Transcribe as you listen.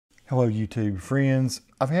Hello YouTube friends.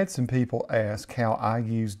 I've had some people ask how I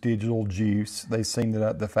use Digital Juice. They've seen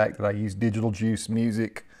the fact that I use Digital Juice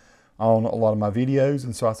music on a lot of my videos,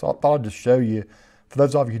 and so I thought I'd just show you. For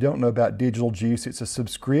those of you who don't know about Digital Juice, it's a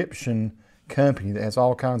subscription company that has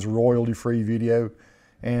all kinds of royalty-free video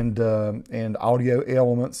and audio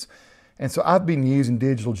elements. And so I've been using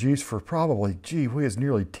Digital Juice for probably, gee whiz,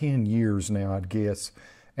 nearly 10 years now, I'd guess.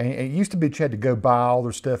 And it used to be that you had to go buy all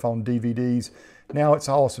their stuff on DVDs. Now it's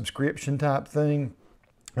all a subscription type thing.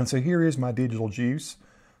 And so here is my Digital Juice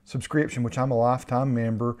subscription, which I'm a lifetime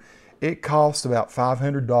member. It costs about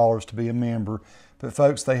 $500 to be a member. But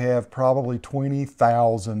folks, they have probably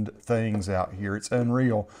 20,000 things out here. It's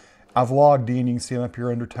unreal. I've logged in, you can see them up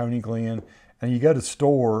here under Tony Glenn. And you go to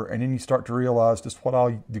store and then you start to realize just what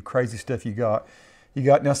all the crazy stuff you got.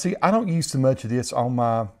 Now see, I don't use so much of this on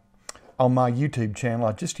my YouTube channel.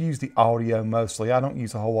 I just use the audio mostly. I don't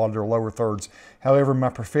use a whole lot of their lower thirds. However, in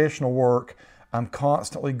my professional work, I'm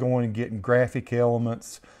constantly going and getting graphic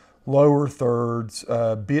elements, lower thirds,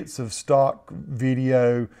 bits of stock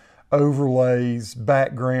video, overlays,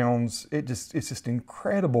 backgrounds. It's just an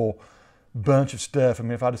incredible bunch of stuff. I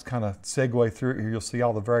mean, if I just kind of segue through it here, you'll see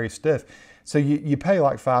all the various stuff. So you pay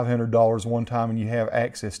like $500 one time and you have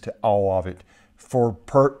access to all of it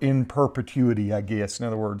in perpetuity, I guess. In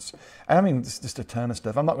other words, I mean, it's just a ton of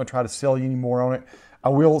stuff. I'm not going to try to sell you any more on it. I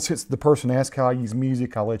will, since the person asked how I use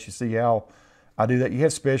music, I'll let you see how I do that. You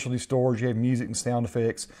have specialty stores, you have music and sound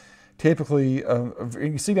effects. Typically, you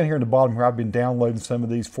can see down here in the bottom where I've been downloading some of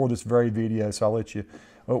these for this very video, so I'll let you,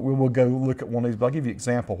 we'll go look at one of these, but I'll give you an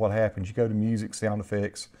example of what happens. You go to music, sound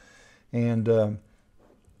effects, and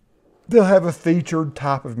they'll have a featured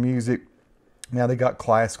type of music. Now they got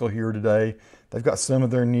classical here today. They've got some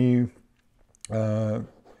of their new kind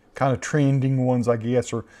of trending ones, I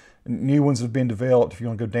guess, or new ones that have been developed. If you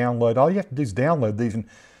want to go download, all you have to do is download these. And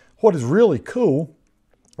what is really cool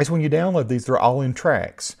is when you download these, they're all in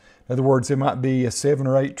tracks. In other words, there might be a 7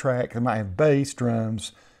 or 8 track. They might have bass,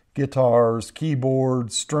 drums, guitars,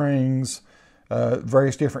 keyboards, strings,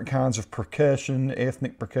 various different kinds of percussion,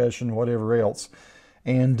 ethnic percussion, whatever else.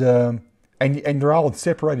 And they're all in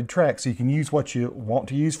separated tracks, so you can use what you want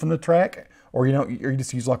to use from the track, or you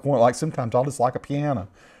just use like one. Like sometimes I'll just like a piano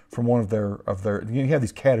from one of their. You have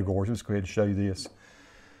these categories. Let's go ahead and show you this.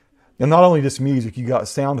 And not only just music, you got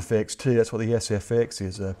sound effects too. That's what the SFX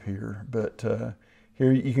is up here. But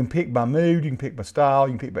here you can pick by mood, you can pick by style,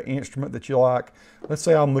 you can pick by instrument that you like. Let's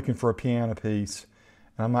say I'm looking for a piano piece,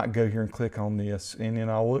 and I might go here and click on this, and then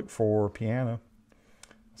I'll look for piano.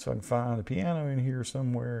 So I can find a piano in here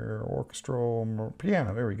somewhere, orchestral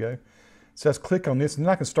piano, there we go. So let's click on this, and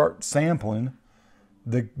then I can start sampling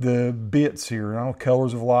the bits here. And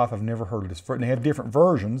Colors of Life, I've never heard of this. And they have different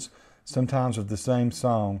versions, sometimes of the same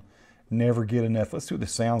song. Never get enough. Let's see what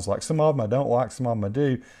this sounds like. Some of them I don't like, some of them I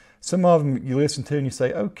do. Some of them you listen to and you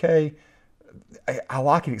say, okay, I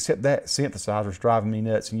like it, except that synthesizer's driving me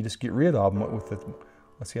nuts, and you just get rid of them with the,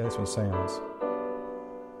 let's see how this one sounds.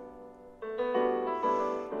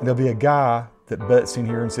 And there'll be a guy that butts in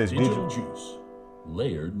here and says Digital Juice,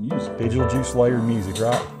 layered music. Digital Juice, layered music,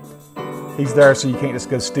 right? He's there, so you can't just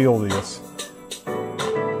go steal this.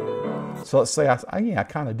 So let's say, I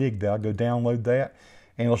kind of dig that. I'll go download that,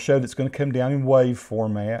 and it'll show that it's going to come down in WAV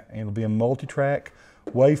format, and it'll be a multi-track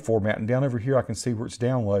WAV format. And down over here, I can see where it's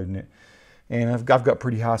downloading it. And I've got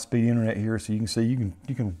pretty high-speed internet here, so you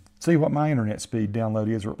can see what my internet speed download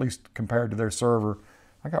is, or at least compared to their server.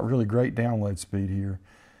 I got really great download speed here.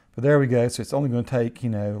 But there we go. So it's only going to take,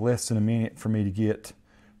 less than a minute for me to get,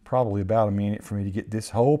 probably about a minute for me to get this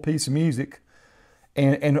whole piece of music.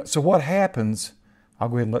 And so what happens, I'll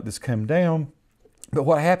go ahead and let this come down. But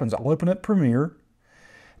what happens, I'll open up Premiere,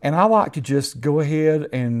 and I like to just go ahead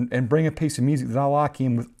and bring a piece of music that I like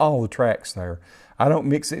in with all the tracks there. I don't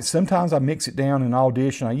mix it. Sometimes I mix it down in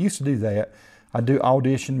Audition. I used to do that. I do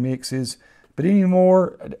Audition mixes. But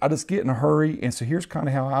anymore, I just get in a hurry, and so here's kind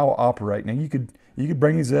of how I'll operate. Now you could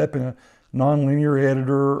bring these up in a nonlinear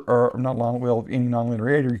editor, or any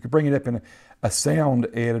nonlinear editor. You could bring it up in a sound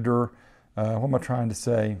editor. What am I trying to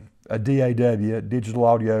say? A DAW, digital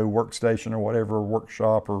audio workstation, or whatever,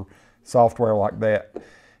 workshop or software like that.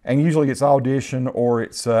 And usually it's Audition or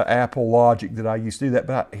it's Apple Logic that I used to do that.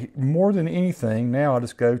 But more than anything, now I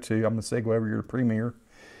just go to, I'm going to segue over here to Premiere.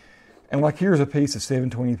 And like here's a piece of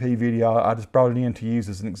 720p video. I just brought it in to use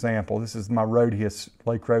as an example. This is my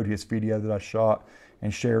Lake Road Hiss video that I shot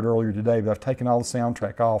and shared earlier today. But I've taken all the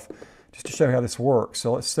soundtrack off just to show how this works.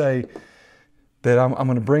 So let's say that I'm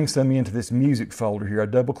going to bring some into this music folder here. I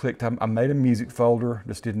double clicked. I made a music folder.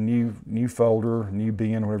 Just did a new folder, new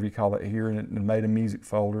bin, whatever you call it here, and made a music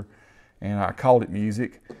folder. and I called it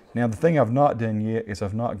music. Now the thing I've not done yet is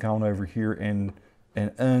I've not gone over here and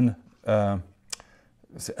uncompressed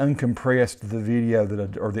the video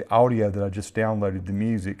or the audio that I just downloaded, the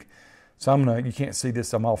music. So you can't see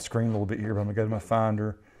this, I'm off screen a little bit here, but I'm gonna go to my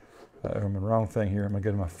Finder. I'm in the wrong thing here. I'm gonna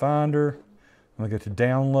go to my Finder. I'm gonna go to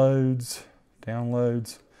downloads,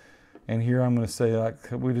 and here I'm gonna say,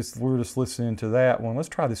 like, we're just listening to that one. Let's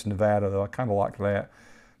try this Nevada though. I kind of like that.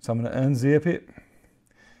 So I'm gonna unzip it.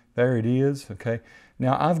 There it is. Okay.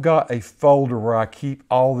 Now I've got a folder where I keep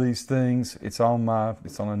all these things. It's on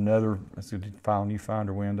another. Let's go to File, New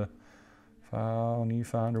Finder window. File, New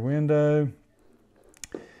Finder window.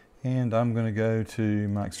 And I'm going to go to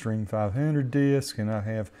my Extreme 500 disk, and I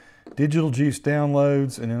have Digital Juice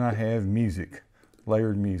downloads, and then I have music,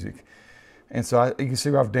 layered music. And so you can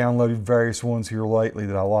see where I've downloaded various ones here lately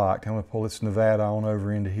that I liked. I'm going to pull this Nevada on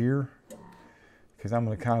over into here, because I'm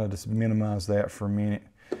going to kind of just minimize that for a minute.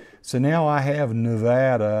 So now I have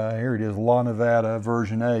Nevada, here it is, La Nevada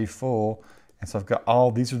version A full. And so I've got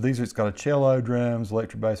all, these are it's got a cello, drums,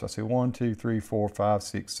 electric bass. So I see 1, 2, 3, 4, 5,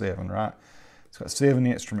 6, 7, right? It's got 7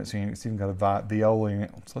 instruments in it. It's even got a viola in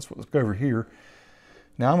it. So let's go over here.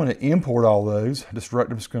 Now I'm going to import all those. I'm just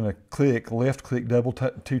going to left click, double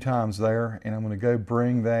 2 times there, and I'm going to go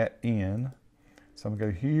bring that in. So I'm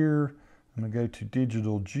going to go here. I'm going to go to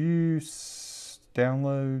Digital Juice,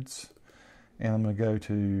 Downloads, and I'm going to go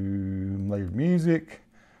to Layered Music.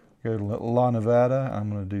 Go to La Nevada. I'm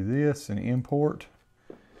going to do this and import.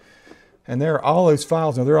 And there are all those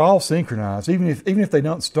files. Now they're all synchronized, even if they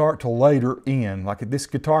don't start till later in. Like this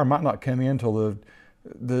guitar might not come in till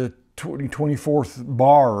the 24th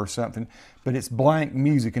bar or something, but it's blank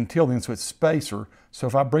music until then, so it's spacer. So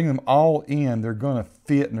if I bring them all in, they're going to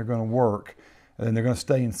fit and they're going to work, and then they're going to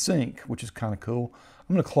stay in sync, which is kind of cool.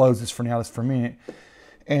 I'm going to close this for now, just for a minute.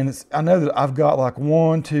 And I know that I've got like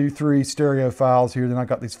 1, 2, 3 stereo files here. Then I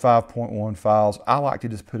got these 5.1 files. I like to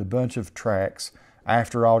just put a bunch of tracks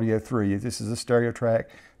after audio 3. This is a stereo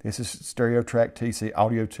track. This is stereo track TC,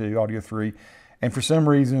 audio 2, audio 3. And for some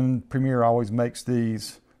reason, Premiere always makes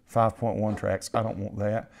these 5.1 tracks. I don't want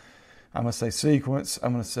that. I'm going to say sequence.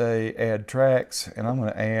 I'm going to say add tracks, and I'm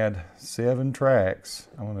going to add 7 tracks.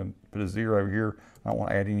 I'm going to put a 0 here. I don't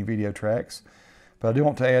want to add any video tracks, but I do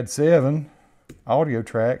want to add 7 audio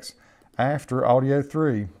tracks after audio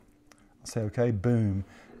 3. I'll say okay, boom.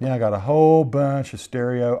 Now I got a whole bunch of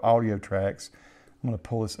stereo audio tracks. I'm going to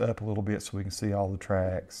pull this up a little bit so we can see all the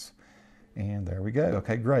tracks. And there we go.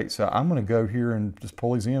 Okay, great. So I'm going to go here and just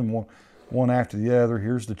pull these in one after the other.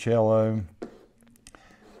 Here's the cello.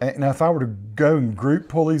 And now if I were to go and group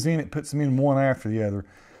pull these in, it puts them in one after the other.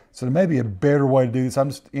 So there may be a better way to do this.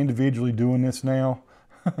 I'm just individually doing this now.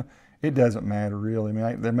 It doesn't matter really. I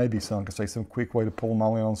mean, there may be some quick way to pull them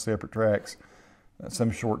all in on separate tracks.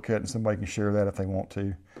 Some shortcut, and somebody can share that if they want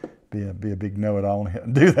to. Be a big know-it-all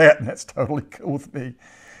and do that, and that's totally cool with me.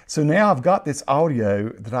 So now I've got this audio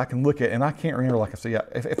that I can look at, and I can't remember, like I said,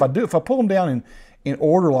 if I pull them down in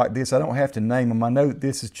order like this, I don't have to name them. I know that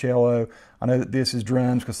this is cello. I know that this is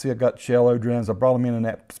drums, because see, I've got cello, drums. I brought them in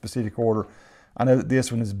that specific order. I know that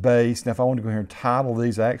this one is bass. Now, if I want to go here and title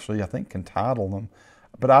these, actually, I think can title them.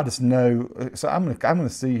 But I just know, so I'm gonna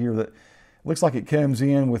see here that it looks like it comes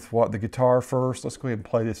in with the guitar first. Let's go ahead and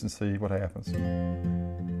play this and see what happens.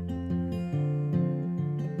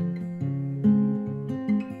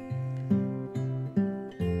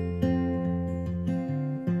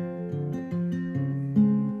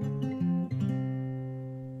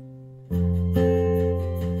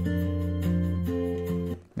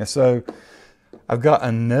 Now, so I've got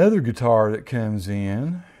another guitar that comes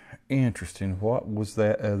in. Interesting. What was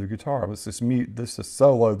that other guitar? Was this mute? This is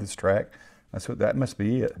solo. This track. That must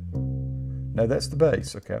be it. No, that's the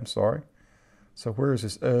bass. Okay, I'm sorry. So where's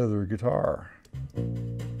this other guitar?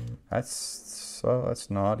 That's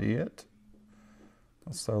not it.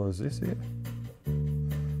 What solo is this? It?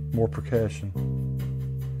 More percussion.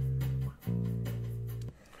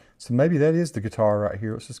 So maybe that is the guitar right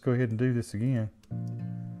here. Let's just go ahead and do this again.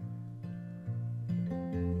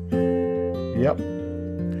 Yep.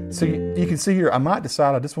 So you can see here, I might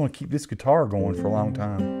decide I just want to keep this guitar going for a long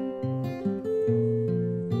time.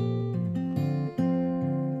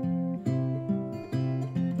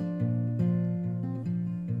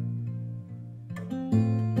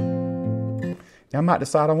 Now I might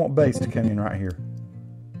decide I want bass to come in right here.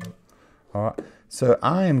 All right. So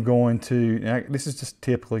I am going to, now this is just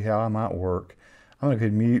typically how I might work. I'm going to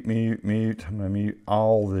go mute, mute, mute. I'm going to mute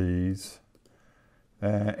all these.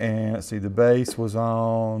 And let's see, the bass was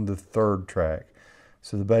on the 3rd track.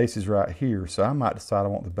 So the bass is right here. So I might decide I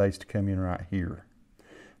want the bass to come in right here.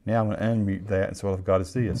 Now I'm going to unmute that, and so what I've got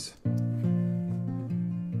is this.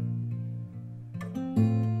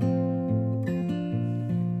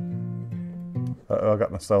 Uh-oh, I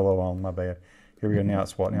got my solo on, my bad. Here we go, now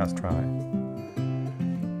it's what? Now let's try it.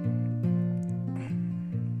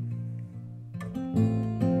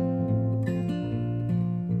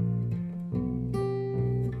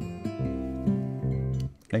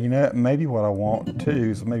 Now, you know, maybe what I want to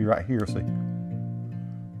is maybe right here, see?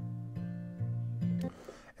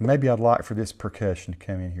 And maybe I'd like for this percussion to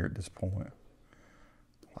come in here at this point,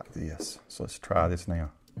 like this. So let's try this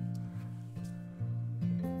now.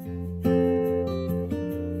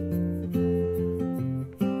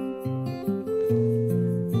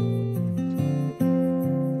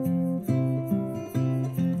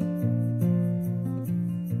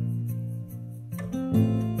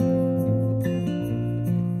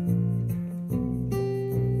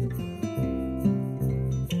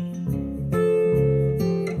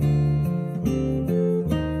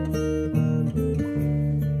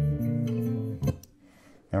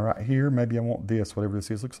 Now right here, maybe I want this, whatever this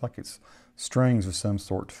is. Looks like it's strings of some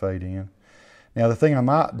sort to fade in. Now the thing I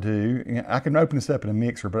might do, I can open this up in a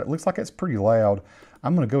mixer, but it looks like it's pretty loud.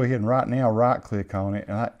 I'm going to go ahead and right now right click on it.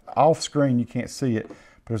 And off screen you can't see it,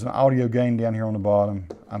 but there's an audio gain down here on the bottom.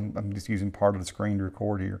 I'm just using part of the screen to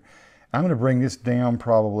record here. I'm going to bring this down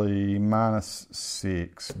probably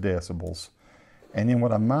 -6 decibels. And then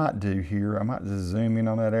what I might do here, I might just zoom in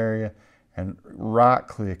on that area and right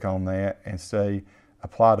click on that and say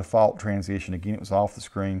apply default transition. Again, it was off the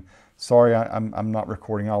screen. Sorry, I'm not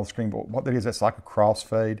recording all the screen, but what that is, that's like a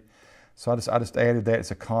crossfade. So I just added that. It's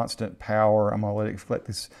a constant power. I'm gonna let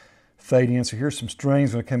this fade in. So here's some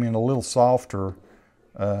strings gonna come in a little softer,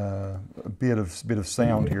 a bit of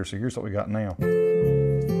sound here. So here's what we got now.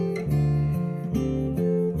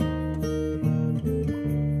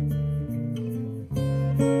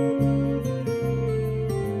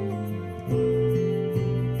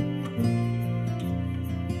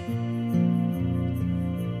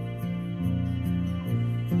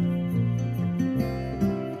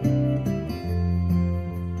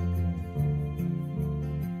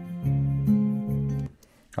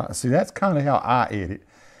 See, that's kind of how I edit.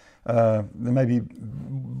 There may be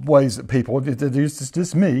ways that people, it's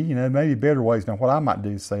just me, you know, maybe better ways. Now, what I might do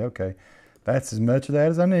is say, okay, that's as much of that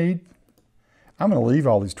as I need. I'm going to leave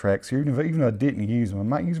all these tracks here, even though I didn't use them. I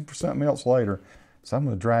might use them for something else later. So I'm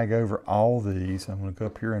going to drag over all these. I'm going to go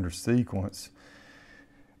up here under sequence.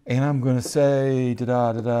 And I'm going to say,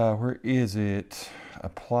 where is it?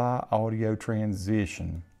 Apply audio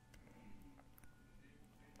transition.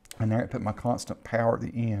 And there it put my constant power at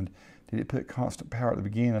the end. Did it put constant power at the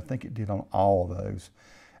beginning? I think it did on all of those.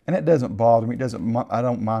 And it doesn't bother me. I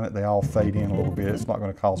don't mind that they all fade in a little bit. It's not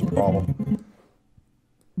going to cause a problem.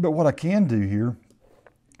 But what I can do here,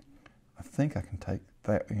 I think I can take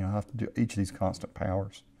that, you know, I have to do each of these constant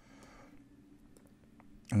powers.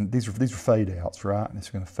 And these are fade outs, right? And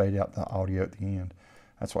it's going to fade out the audio at the end.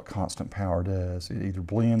 That's what constant power does. It either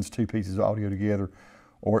blends two pieces of audio together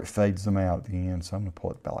or it fades them out at the end. So I'm going to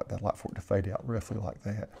pull it back like that, like for it to fade out roughly like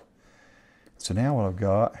that. So now what I've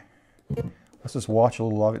got, let's just watch a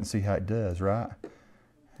little of it and see how it does, right?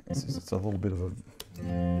 It's a little bit of a...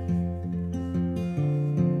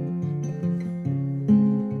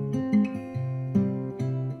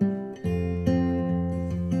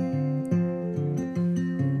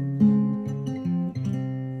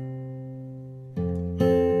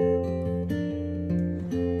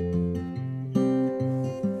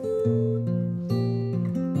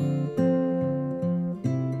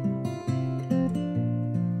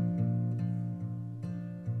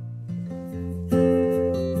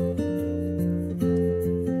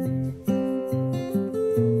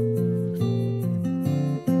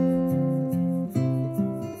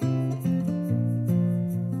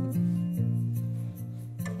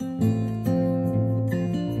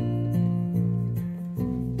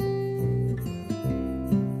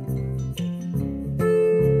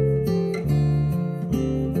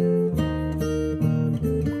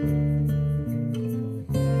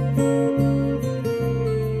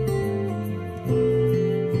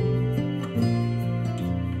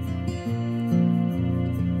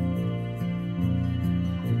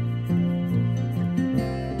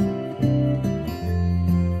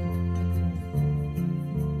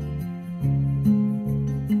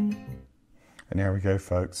 And there we go,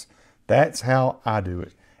 folks. That's how I do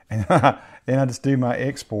it. And then I just do my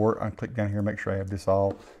export. I click down here, make sure I have this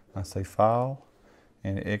all. I say File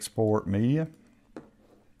and Export Media.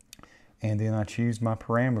 And then I choose my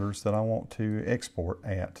parameters that I want to export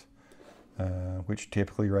at, which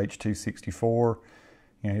typically are H.264.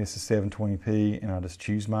 You know, this is 720p, and I just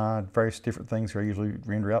choose my various different things here. I usually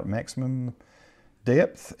render out maximum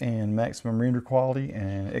depth and maximum render quality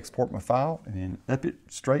and export my file and then up it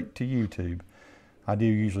straight to YouTube. I do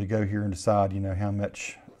usually go here and decide, you know, how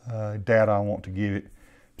much data I want to give it.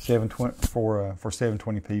 720 for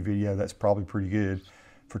 720p video, that's probably pretty good.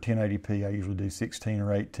 For 1080p, I usually do 16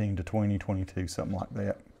 or 18 to 20, 22, something like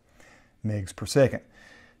that, megs per second.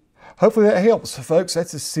 Hopefully that helps, folks.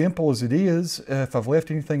 That's as simple as it is. If I've left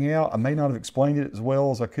anything out, I may not have explained it as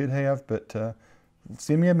well as I could have, but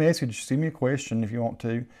send me a message, send me a question if you want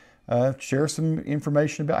to. Share some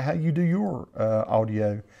information about how you do your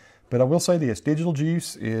audio. But I will say this, Digital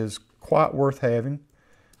Juice is quite worth having.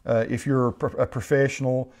 If you're a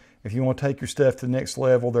professional, if you want to take your stuff to the next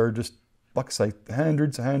level, there are just, like I say,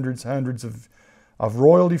 hundreds of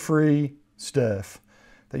royalty-free stuff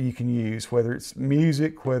that you can use, whether it's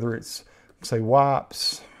music, whether it's, say,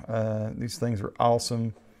 wipes. These things are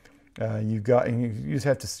awesome. You just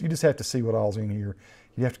have to see what all's in here.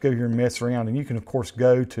 You have to go here and mess around, and you can of course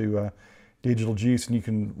go to Digital Juice and you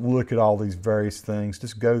can look at all these various things.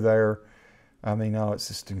 Just go there. I mean, oh, it's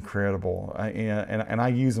just incredible. And I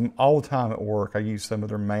use them all the time at work. I use some of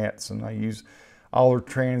their mats, and I use all their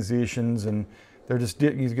transitions, and they're just, you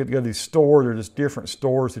get to go to these stores. They're just different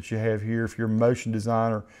stores that you have here. If you're a motion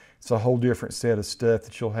designer, it's a whole different set of stuff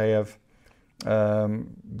that you'll have. You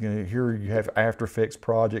know, here you have After Effects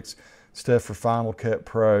projects, stuff for Final Cut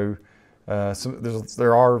Pro.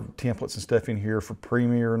 There are templates and stuff in here for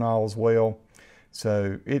Premiere and all as well.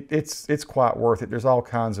 So it's quite worth it. There's all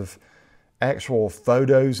kinds of actual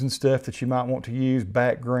photos and stuff that you might want to use,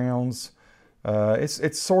 backgrounds.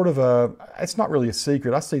 It's sort of it's not really a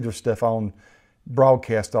secret. I see their stuff on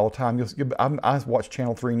broadcast all the time. I watch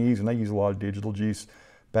Channel 3 News, and they use a lot of Digital Juice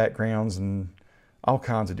backgrounds and all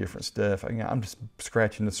kinds of different stuff. I'm just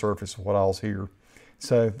scratching the surface of what all's here.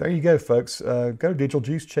 So there you go, folks. Go to Digital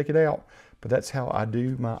Juice, check it out. But that's how I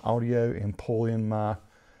do my audio and pull in my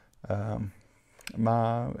and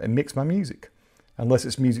mix my music. Unless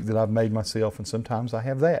it's music that I've made myself, and sometimes I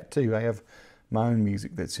have that too. I have my own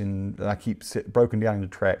music that I keep broken down into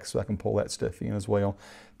tracks, so I can pull that stuff in as well.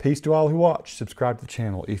 Peace to all who watch. Subscribe to the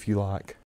channel if you like.